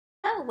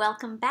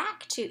welcome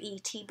back to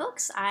ET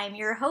Books. I'm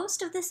your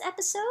host of this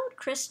episode,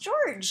 Chris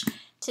George.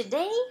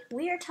 Today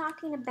we are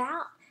talking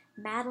about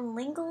Madeleine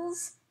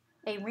L'Engle's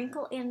A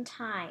Wrinkle in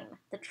Time,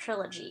 the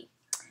trilogy.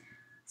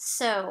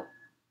 So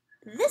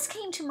this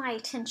came to my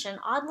attention,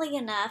 oddly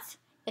enough,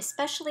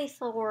 especially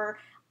for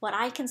what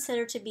I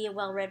consider to be a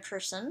well-read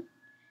person,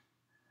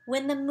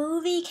 when the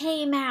movie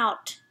came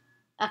out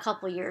a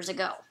couple years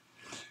ago.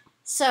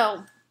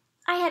 So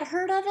I had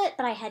heard of it,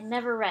 but I had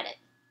never read it.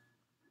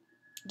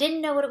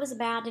 Didn't know what it was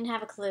about, didn't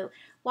have a clue.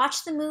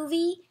 Watched the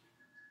movie.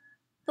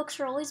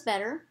 Books are always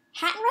better.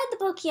 Hadn't read the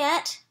book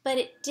yet, but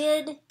it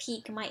did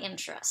pique my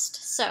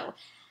interest. So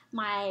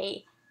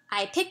I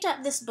picked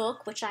up this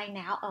book, which I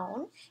now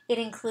own. It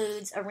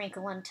includes A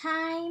Wrinkle in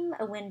Time,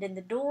 A Wind in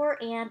the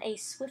Door, and A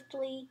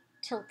Swiftly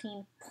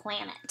Tilting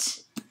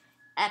Planet.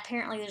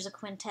 Apparently there's a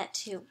quintet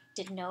too.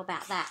 Didn't know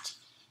about that.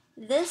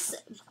 This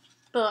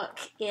book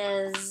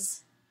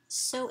is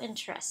so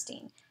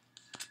interesting.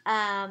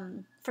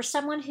 For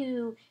someone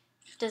who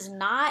does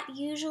not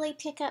usually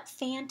pick up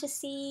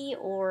fantasy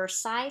or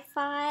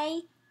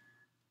sci-fi,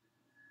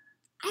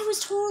 I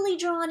was totally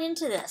drawn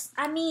into this.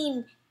 I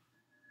mean,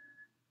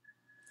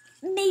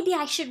 maybe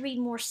I should read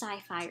more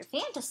sci-fi or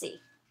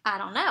fantasy. I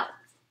don't know.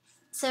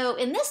 So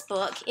in this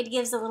book, it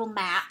gives a little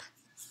map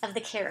of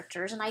the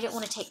characters, and I didn't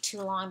want to take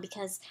too long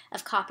because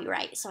of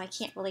copyright, so I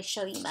can't really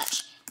show you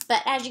much.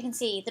 But as you can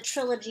see, the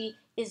trilogy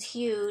is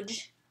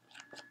huge.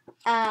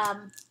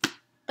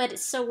 But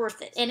it's so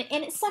worth it. And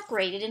it's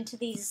separated into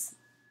these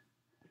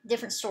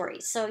different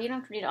stories, so you don't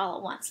have to read it all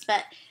at once.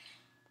 But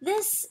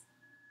this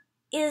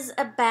is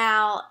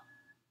about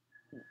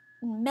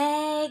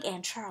Meg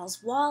and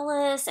Charles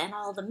Wallace and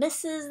all the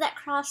misses that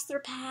cross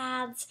their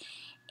paths.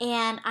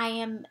 And I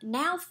am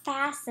now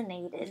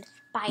fascinated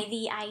by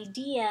the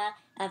idea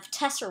of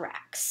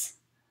tesseracts.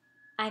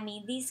 I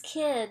mean, these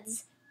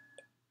kids,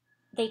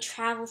 they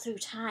travel through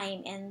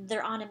time and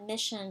they're on a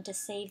mission to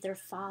save their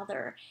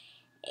father.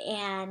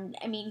 And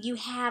I mean, you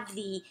have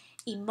the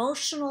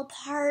emotional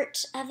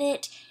part of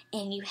it,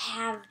 and you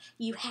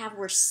have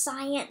where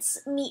science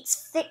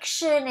meets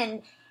fiction,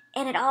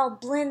 and it all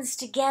blends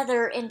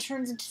together and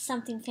turns into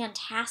something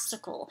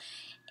fantastical.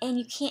 And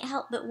you can't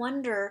help but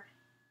wonder,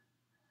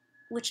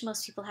 which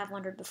most people have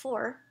wondered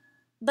before,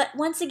 but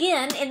once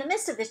again, in the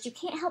midst of this, you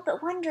can't help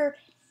but wonder,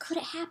 could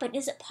it happen?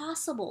 Is it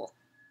possible?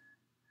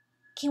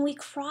 Can we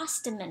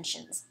cross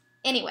dimensions?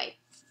 Anyway,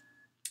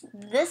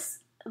 this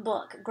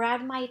book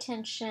grabbed my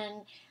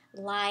attention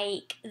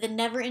like The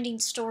Never-Ending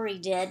Story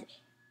did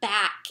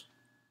back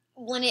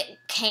when it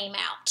came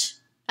out.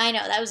 I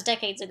know, that was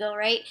decades ago,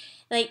 right?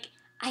 Like,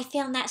 I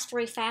found that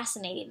story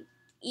fascinating,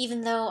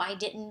 even though I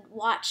didn't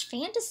watch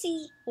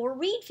fantasy or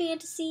read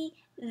fantasy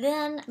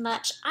then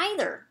much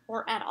either,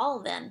 or at all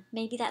then.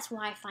 Maybe that's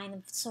why I find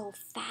them so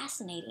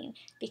fascinating,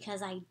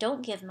 because I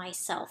don't give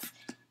myself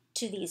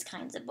to these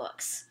kinds of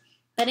books.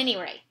 But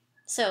anyway,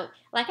 so,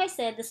 like I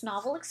said, this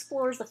novel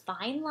explores the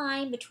fine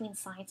line between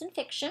science and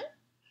fiction,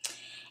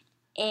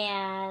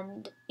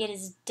 and it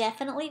is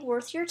definitely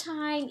worth your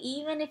time,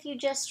 even if you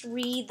just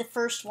read the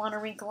first one, A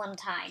Wrinkle in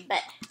Time.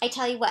 But I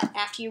tell you what,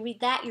 after you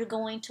read that, you're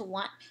going to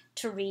want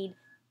to read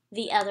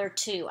the other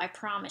two, I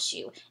promise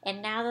you.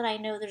 And now that I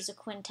know there's a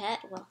quintet,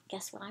 well,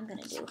 guess what I'm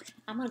going to do?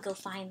 I'm going to go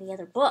find the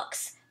other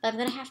books. But I'm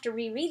going to have to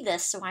reread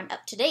this so I'm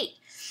up to date.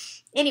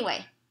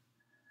 Anyway,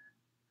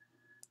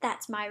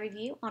 that's my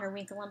review on A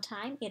Wrinkle in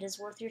Time. It is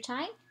worth your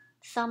time.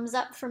 Thumbs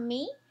up from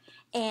me.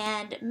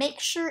 And make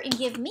sure and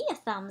give me a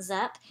thumbs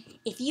up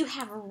if you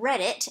have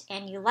read it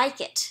and you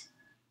like it.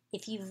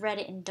 If you've read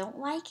it and don't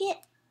like it,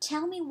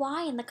 tell me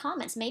why in the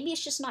comments. Maybe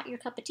it's just not your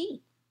cup of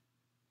tea.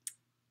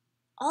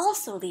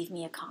 Also leave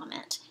me a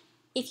comment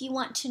if you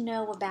want to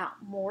know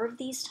about more of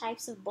these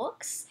types of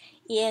books.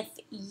 If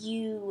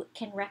you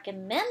can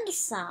recommend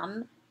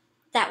some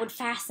that would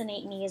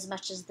fascinate me as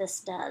much as this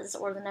does,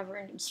 or The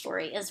Never-Ending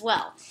Story as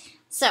well.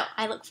 So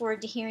I look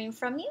forward to hearing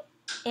from you.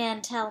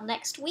 Until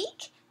next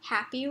week,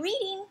 happy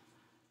reading.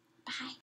 Bye.